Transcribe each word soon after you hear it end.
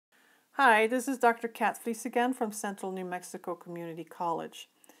Hi, this is Dr. Kat again from Central New Mexico Community College.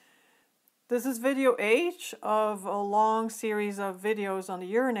 This is video 8 of a long series of videos on the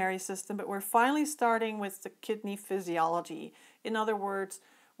urinary system, but we're finally starting with the kidney physiology. In other words,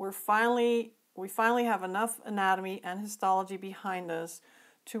 we finally have enough anatomy and histology behind us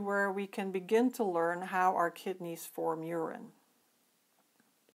to where we can begin to learn how our kidneys form urine.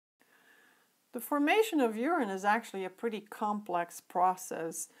 The formation of urine is actually a pretty complex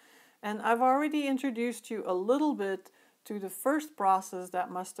process. And I've already introduced you a little bit to the first process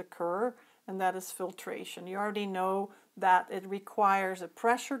that must occur, and that is filtration. You already know that it requires a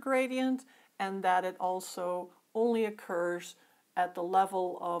pressure gradient and that it also only occurs at the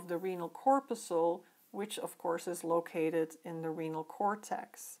level of the renal corpuscle, which of course is located in the renal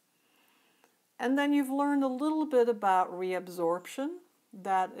cortex. And then you've learned a little bit about reabsorption.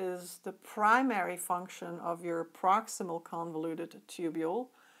 That is the primary function of your proximal convoluted tubule.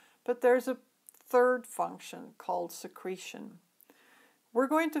 But there's a third function called secretion. We're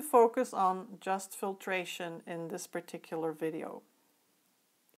going to focus on just filtration in this particular video.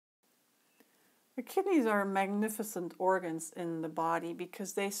 The kidneys are magnificent organs in the body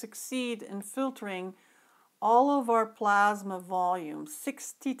because they succeed in filtering all of our plasma volume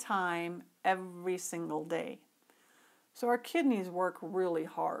 60 times every single day. So our kidneys work really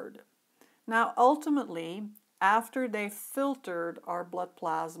hard. Now ultimately, after they've filtered our blood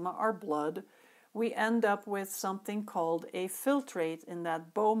plasma, our blood, we end up with something called a filtrate in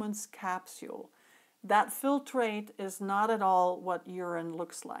that Bowman's capsule. That filtrate is not at all what urine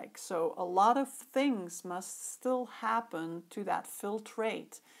looks like. So a lot of things must still happen to that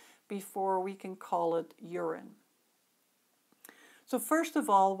filtrate before we can call it urine. So first of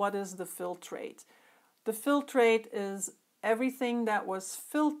all, what is the filtrate? The filtrate is everything that was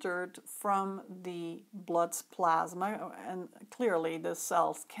filtered from the blood's plasma, and clearly the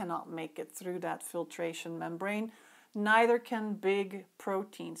cells cannot make it through that filtration membrane. Neither can big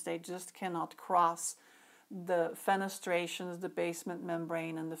proteins. They just cannot cross the fenestrations, the basement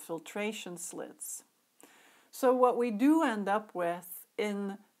membrane, and the filtration slits. So what we do end up with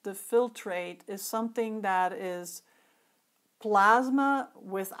in the filtrate is something that is plasma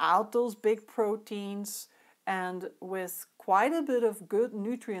without those big proteins and with quite a bit of good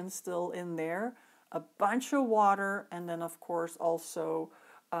nutrients still in there, a bunch of water, and then of course also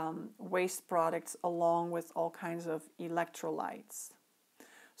waste products along with all kinds of electrolytes.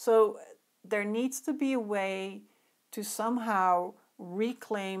 So there needs to be a way to somehow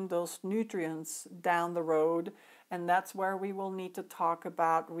reclaim those nutrients down the road, and that's where we will need to talk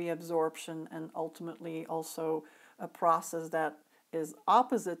about reabsorption and ultimately also a process that is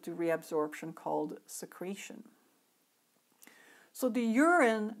opposite to reabsorption called secretion. So the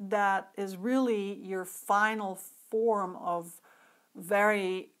urine that is really your final form of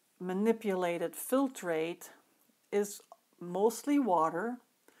very manipulated filtrate is mostly water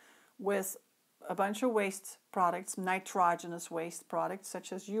with a bunch of waste products, nitrogenous waste products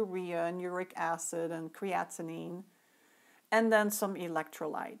such as urea and uric acid and creatinine, and then some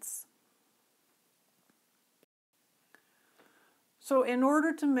electrolytes. So in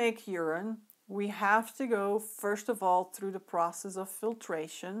order to make urine, we have to go first of all through the process of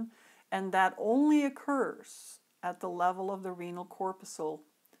filtration, and that only occurs at the level of the renal corpuscle.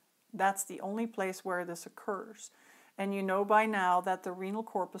 That's the only place where this occurs. And you know by now that the renal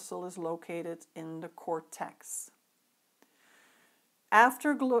corpuscle is located in the cortex.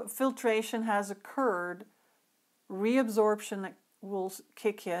 After filtration has occurred, reabsorption will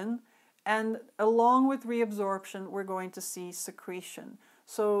kick in, and along with reabsorption, we're going to see secretion.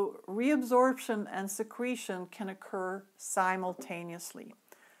 So reabsorption and secretion can occur simultaneously.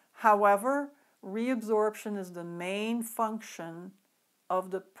 However, reabsorption is the main function of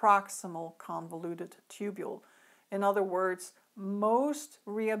the proximal convoluted tubule. In other words, most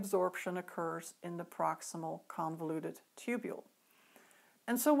reabsorption occurs in the proximal convoluted tubule.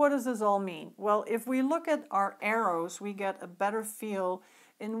 And so what does this all mean? Well, if we look at our arrows, we get a better feel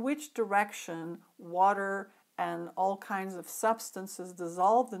in which direction water and all kinds of substances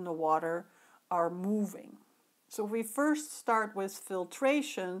dissolved in the water are moving. So if we first start with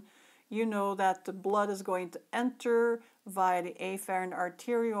filtration, you know that the blood is going to enter via the afferent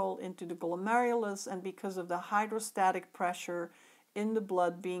arteriole into the glomerulus, and because of the hydrostatic pressure in the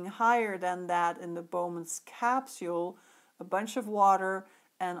blood being higher than that in the Bowman's capsule, a bunch of water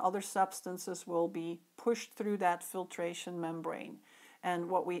and other substances will be pushed through that filtration membrane.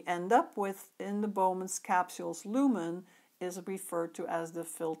 And what we end up with in the Bowman's capsule's lumen is referred to as the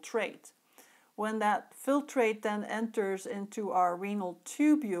filtrate. When that filtrate then enters into our renal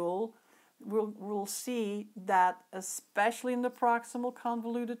tubule, we'll see that especially in the proximal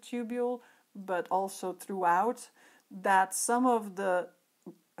convoluted tubule, but also throughout, that some of the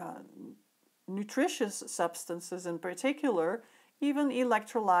nutritious substances in particular, even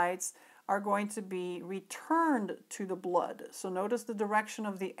electrolytes, are going to be returned to the blood. So notice the direction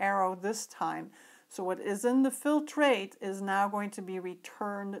of the arrow this time. So what is in the filtrate is now going to be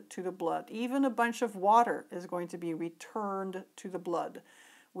returned to the blood. Even a bunch of water is going to be returned to the blood.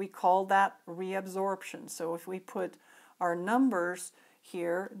 We call that reabsorption. So if we put our numbers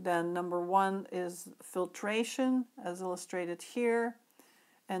here, then number 1 is filtration, as illustrated here.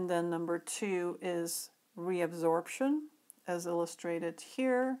 And then number 2 is reabsorption, as illustrated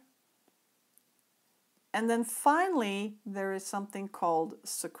here. And then finally, there is something called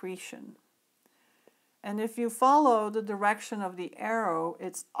secretion. And if you follow the direction of the arrow,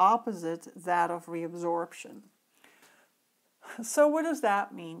 it's opposite that of reabsorption. So what does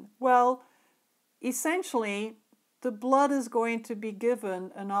that mean? Well, essentially, the blood is going to be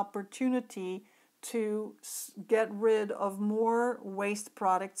given an opportunity to get rid of more waste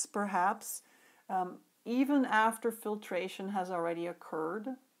products, perhaps, even after filtration has already occurred,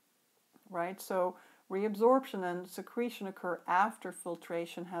 right? So reabsorption and secretion occur after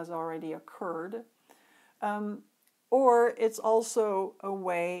filtration has already occurred. Or it's also a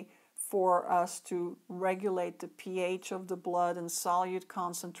way for us to regulate the pH of the blood and solute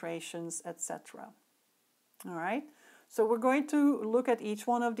concentrations, etc. All right, so we're going to look at each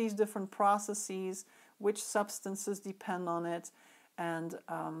one of these different processes, which substances depend on it, and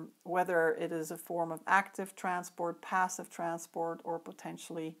whether it is a form of active transport, passive transport, or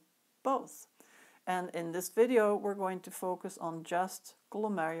potentially both. And in this video, we're going to focus on just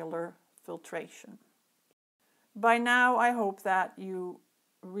glomerular filtration. By now, I hope that you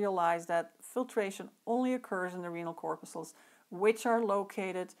realize that filtration only occurs in the renal corpuscles, which are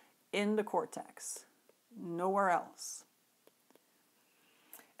located in the cortex, nowhere else.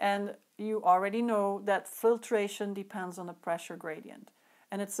 And you already know that filtration depends on a pressure gradient.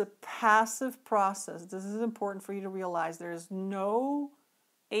 And it's a passive process. This is important for you to realize. There is no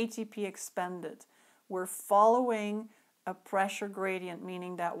ATP expended. We're following a pressure gradient,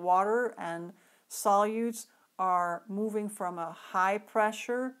 meaning that water and solutes are moving from a high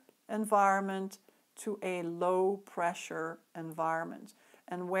pressure environment to a low pressure environment.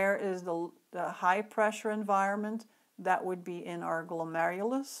 And where is the high pressure environment? That would be in our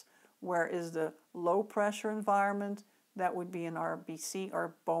glomerulus. Where is the low pressure environment? That would be in our BC,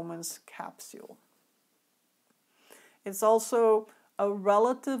 or Bowman's capsule. It's also a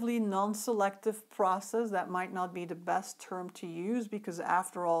relatively non-selective process. That might not be the best term to use, because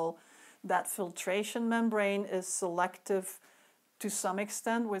after all, that filtration membrane is selective to some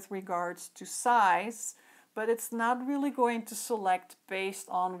extent with regards to size, but it's not really going to select based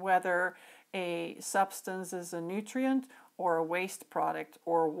on whether a substance is a nutrient or a waste product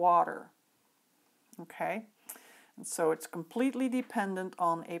or water. Okay? And so it's completely dependent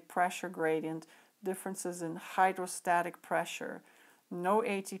on a pressure gradient, differences in hydrostatic pressure, no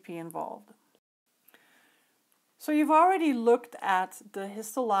ATP involved. So you've already looked at the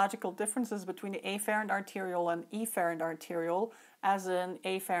histological differences between the afferent arteriole and efferent arteriole, as an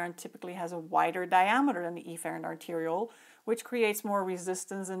afferent typically has a wider diameter than the efferent arteriole, which creates more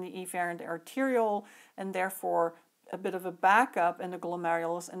resistance in the efferent arteriole and therefore a bit of a backup in the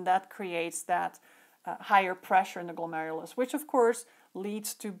glomerulus, and that creates that higher pressure in the glomerulus, which of course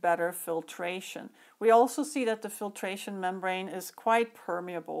leads to better filtration. We also see that the filtration membrane is quite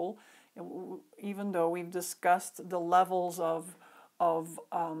permeable, even though we've discussed the levels of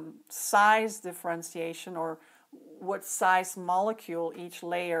size differentiation, or what size molecule each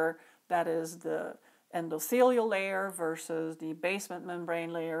layer, that is the endothelial layer versus the basement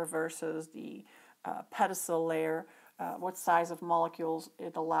membrane layer versus the pedicel layer, what size of molecules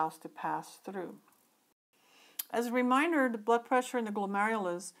it allows to pass through. As a reminder, the blood pressure in the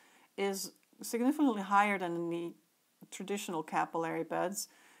glomerulus is significantly higher than in the traditional capillary beds.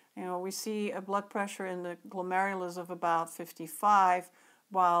 You know, we see a blood pressure in the glomerulus of about 55,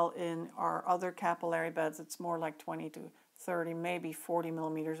 while in our other capillary beds it's more like 20 to 30, maybe 40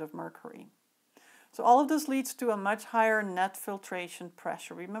 millimeters of mercury. So all of this leads to a much higher net filtration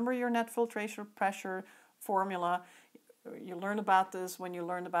pressure. Remember your net filtration pressure formula. You learned about this when you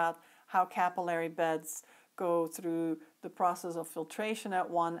learned about how capillary beds go through the process of filtration at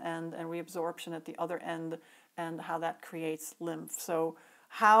one end and reabsorption at the other end, and how that creates lymph. So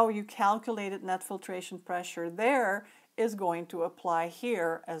how you calculated net filtration pressure there is going to apply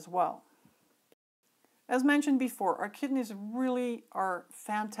here as well. As mentioned before, our kidneys really are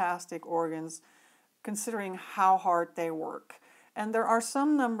fantastic organs considering how hard they work. And there are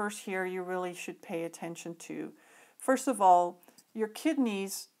some numbers here you really should pay attention to. First of all, your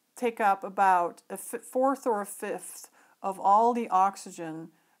kidneys take up about a fourth or a fifth of all the oxygen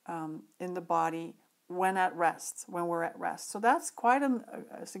in the body when we're at rest. So that's quite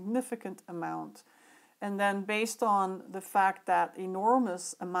a significant amount. And then based on the fact that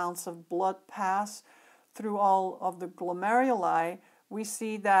enormous amounts of blood pass through all of the glomeruli, we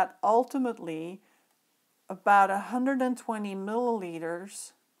see that ultimately about 120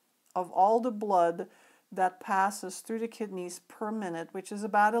 milliliters of all the blood that passes through the kidneys per minute, which is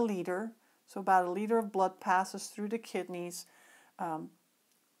about a liter. So about a liter of blood passes through the kidneys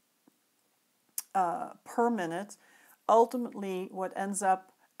per minute. Ultimately, what ends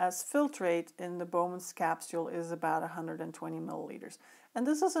up as filtrate in the Bowman's capsule is about 120 milliliters. And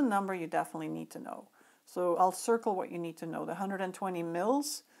this is a number you definitely need to know. So I'll circle what you need to know. The 120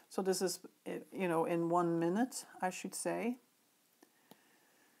 mils, so this is, in 1 minute, I should say.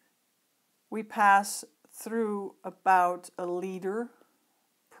 We pass through about a liter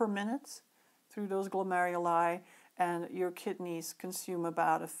per minute through those glomeruli, and your kidneys consume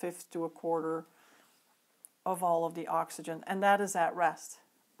about a fifth to a quarter of all of the oxygen, and that is at rest,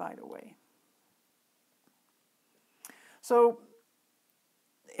 by the way. So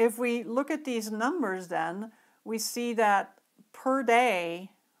if we look at these numbers then, we see that per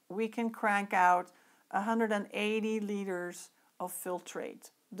day we can crank out 180 liters of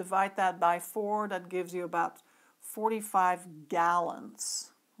filtrate. Divide that by 4, that gives you about 45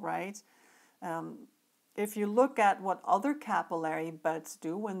 gallons, right? If you look at what other capillary beds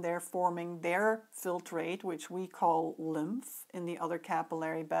do when they're forming their filtrate, which we call lymph in the other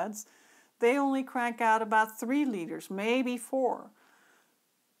capillary beds, they only crank out about 3 liters, maybe 4.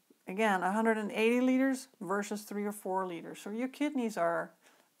 Again, 180 liters versus 3 or 4 liters. So your kidneys are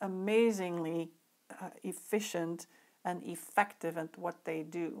amazingly efficient and effective at what they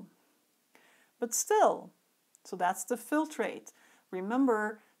do. But still, so that's the filtrate.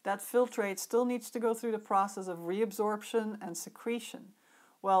 Remember that filtrate still needs to go through the process of reabsorption and secretion.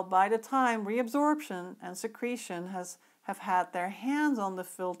 Well, by the time reabsorption and secretion have had their hands on the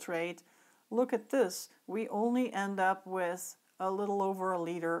filtrate, look at this, we only end up with a little over a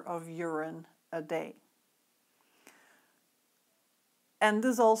liter of urine a day. And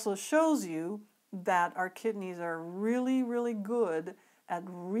this also shows you that our kidneys are really, really good at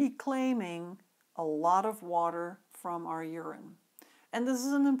reclaiming a lot of water from our urine. And this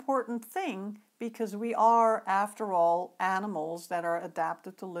is an important thing because we are, after all, animals that are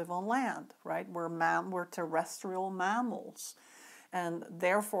adapted to live on land, right? We're terrestrial mammals. And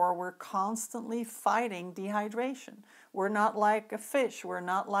therefore, we're constantly fighting dehydration. We're not like a fish. We're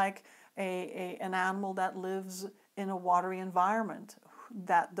not like an animal that lives in a watery environment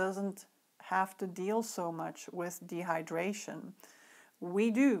that doesn't have to deal so much with dehydration.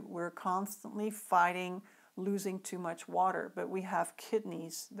 We do. We're constantly fighting losing too much water, but we have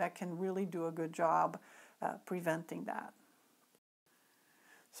kidneys that can really do a good job preventing that.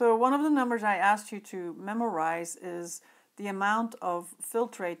 So one of the numbers I asked you to memorize is the amount of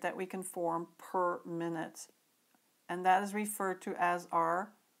filtrate that we can form per minute, and that is referred to as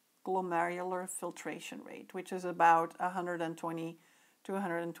our glomerular filtration rate, which is about 120 to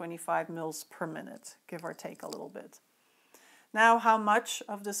 125 mils per minute, give or take a little bit. Now, how much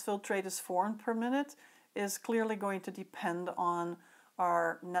of this filtrate is formed per minute is clearly going to depend on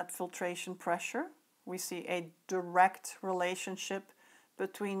our net filtration pressure. We see a direct relationship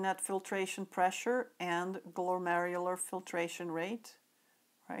between net filtration pressure and glomerular filtration rate,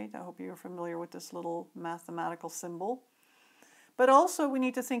 right? I hope you're familiar with this little mathematical symbol. But also we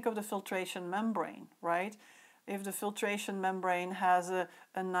need to think of the filtration membrane, right? If the filtration membrane has a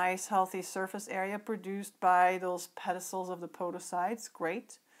nice healthy surface area produced by those pedicels of the podocytes,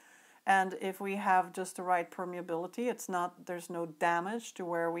 great. And if we have just the right permeability, there's no damage to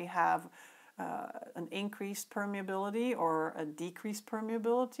where we have an increased permeability or a decreased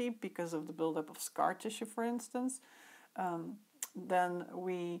permeability because of the buildup of scar tissue, for instance, then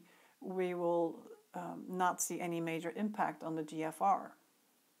we will not see any major impact on the GFR.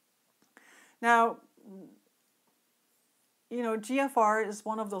 Now, GFR is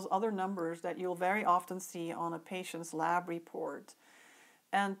one of those other numbers that you'll very often see on a patient's lab report.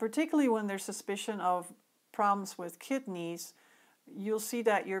 And particularly when there's suspicion of problems with kidneys, you'll see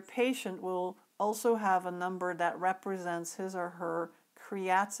that your patient will also have a number that represents his or her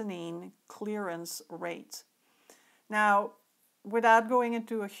creatinine clearance rate. Now, without going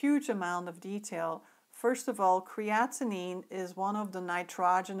into a huge amount of detail, first of all, creatinine is one of the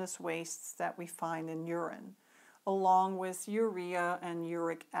nitrogenous wastes that we find in urine, along with urea and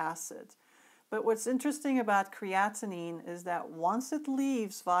uric acid. But what's interesting about creatinine is that once it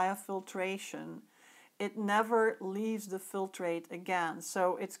leaves via filtration, it never leaves the filtrate again.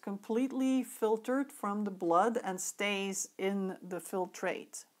 So it's completely filtered from the blood and stays in the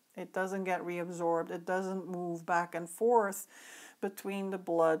filtrate. It doesn't get reabsorbed. It doesn't move back and forth between the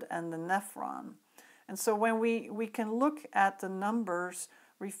blood and the nephron. And so when we can look at the numbers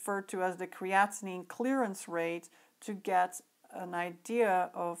referred to as the creatinine clearance rate to get an idea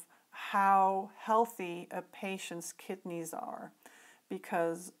of how healthy a patient's kidneys are,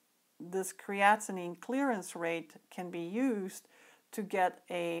 because this creatinine clearance rate can be used to get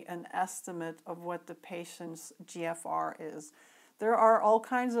an estimate of what the patient's GFR is. There are all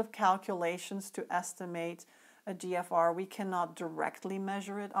kinds of calculations to estimate a GFR. We cannot directly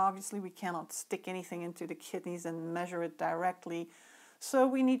measure it, obviously. We cannot stick anything into the kidneys and measure it directly. So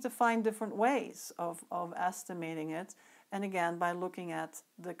we need to find different ways of estimating it. And again, by looking at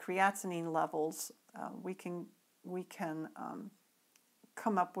the creatinine levels, we can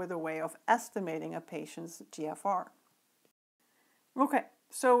come up with a way of estimating a patient's GFR. Okay,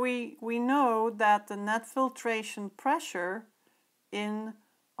 so we know that the net filtration pressure in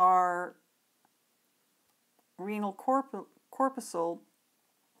our renal corpuscle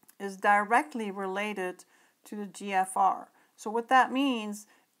is directly related to the GFR. So what that means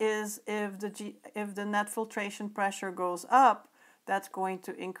is if the net filtration pressure goes up, that's going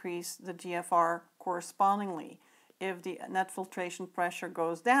to increase the GFR correspondingly. If the net filtration pressure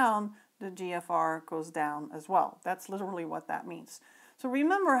goes down, the GFR goes down as well. That's literally what that means. So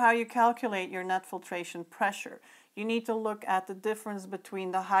remember how you calculate your net filtration pressure. You need to look at the difference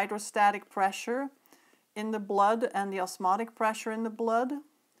between the hydrostatic pressure in the blood and the osmotic pressure in the blood.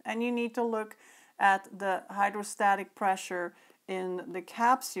 And you need to look at the hydrostatic pressure in the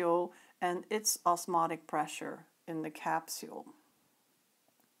capsule and its osmotic pressure in the capsule.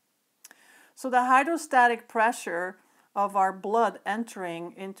 So the hydrostatic pressure of our blood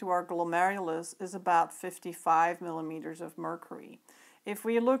entering into our glomerulus is about 55 millimeters of mercury. If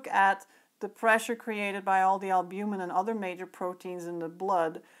we look at the pressure created by all the albumin and other major proteins in the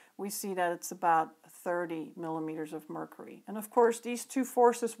blood, we see that it's about 30 millimeters of mercury. And of course, these two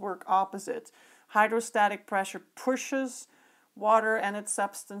forces work opposite. Hydrostatic pressure pushes water and its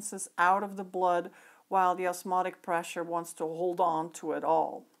substances out of the blood, while the osmotic pressure wants to hold on to it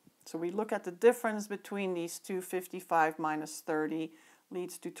all. So we look at the difference between these two. 55 minus 30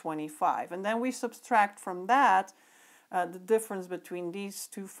 leads to 25. And then we subtract from that the difference between these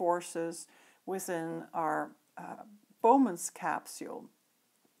two forces within our Bowman's capsule.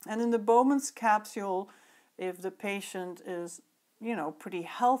 And in the Bowman's capsule, if the patient is, pretty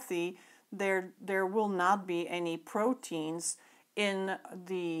healthy, there will not be any proteins in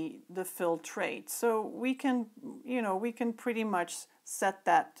the filtrate. So we can pretty much set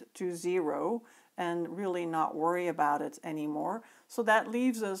that to 0 and really not worry about it anymore. So that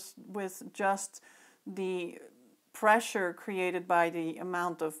leaves us with just the pressure created by the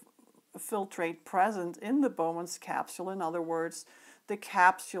amount of filtrate present in the Bowman's capsule. In other words, the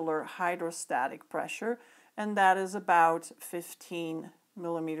capsular hydrostatic pressure, and that is about 15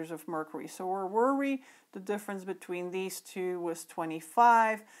 millimeters of mercury. So where were we? The difference between these two was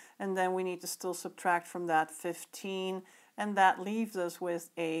 25, and then we need to still subtract from that 15, and that leaves us with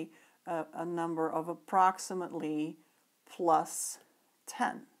a number of approximately plus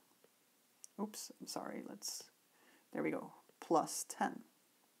 10. Oops, I'm sorry, there we go, plus 10,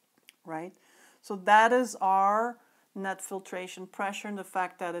 right? So that is our net filtration pressure, and the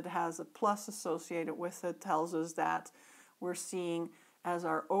fact that it has a plus associated with it tells us that we're seeing as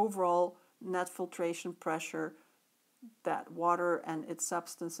our overall net filtration pressure that water and its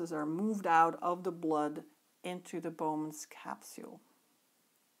substances are moved out of the blood into the Bowman's capsule.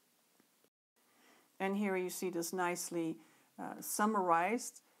 And here you see this nicely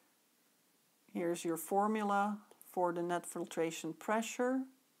summarized. Here's your formula for the net filtration pressure,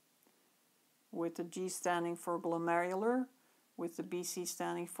 with the G standing for glomerular, with the BC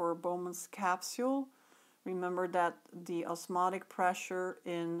standing for Bowman's capsule. Remember that the osmotic pressure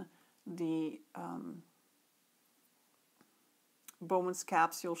in the Bowman's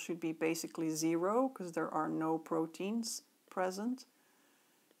capsule should be basically 0 because there are no proteins present.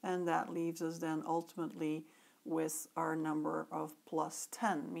 And that leaves us then ultimately with our number of plus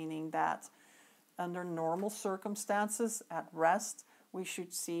 10, meaning that under normal circumstances at rest, we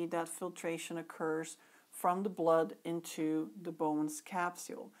should see that filtration occurs from the blood into the Bowman's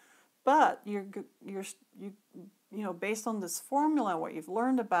capsule. But based on this formula, what you've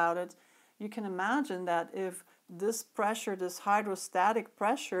learned about it, you can imagine that if this pressure, this hydrostatic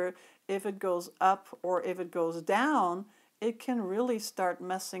pressure, if it goes up or if it goes down, it can really start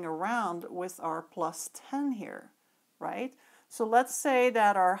messing around with our plus 10 here, right? So let's say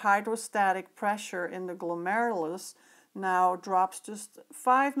that our hydrostatic pressure in the glomerulus now drops just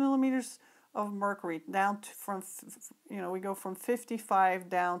 5 millimeters of mercury down to we go from 55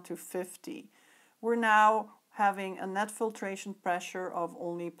 down to 50. We're now having a net filtration pressure of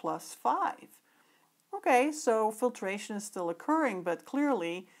only plus 5. Okay, so filtration is still occurring, but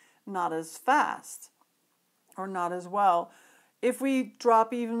clearly not as fast or not as well. If we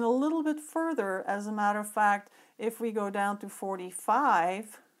drop even a little bit further, as a matter of fact, if we go down to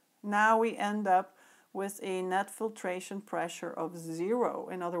 45, now we end up with a net filtration pressure of 0.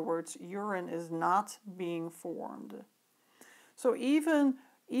 In other words, urine is not being formed. So even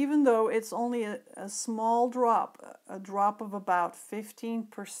though it's only a small drop, a drop of about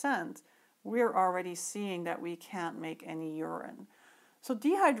 15%, we're already seeing that we can't make any urine. So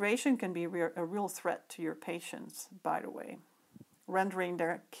dehydration can be a real threat to your patients, by the way, rendering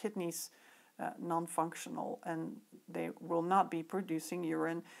their kidneys non-functional, and they will not be producing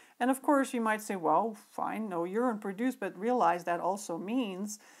urine. And of course you might say, well, fine, no urine produced, but realize that also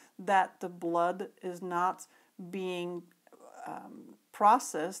means that the blood is not being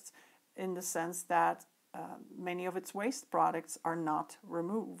processed, in the sense that many of its waste products are not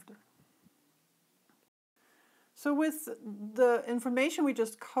removed. So with the information we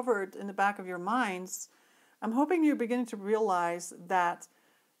just covered in the back of your minds, I'm hoping you're beginning to realize that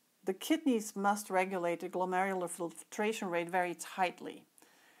the kidneys must regulate the glomerular filtration rate very tightly.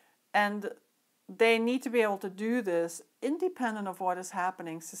 And they need to be able to do this independent of what is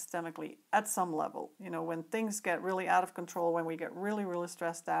happening systemically at some level. When things get really out of control, when we get really, really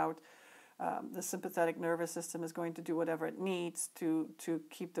stressed out, the sympathetic nervous system is going to do whatever it needs to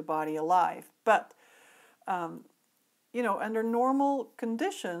keep the body alive. But under normal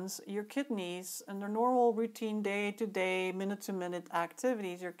conditions, your kidneys, under normal routine day-to-day, minute-to-minute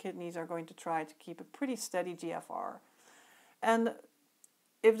activities, your kidneys are going to try to keep a pretty steady GFR. And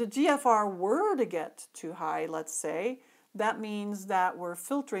if the GFR were to get too high, let's say, that means that we're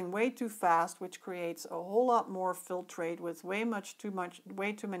filtering way too fast, which creates a whole lot more filtrate with way too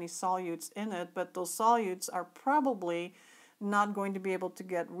many solutes in it, but those solutes are probably not going to be able to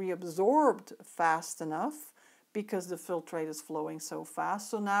get reabsorbed fast enough, because the filtrate is flowing so fast.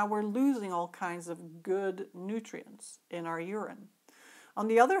 So now we're losing all kinds of good nutrients in our urine. On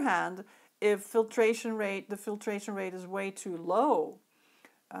the other hand, if the filtration rate is way too low,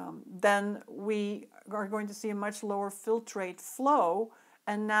 then we are going to see a much lower filtrate flow,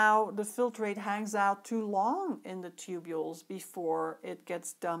 and now the filtrate hangs out too long in the tubules before it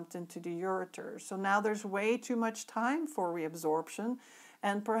gets dumped into the ureter. So now there's way too much time for reabsorption,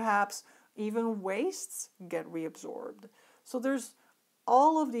 and perhaps even wastes get reabsorbed. So there's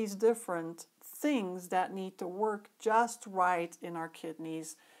all of these different things that need to work just right in our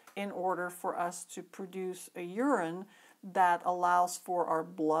kidneys in order for us to produce a urine that allows for our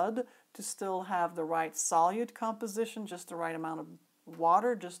blood to still have the right solute composition, just the right amount of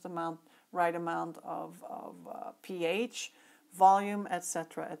water, just the right amount of pH, volume,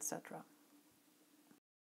 etc., etc.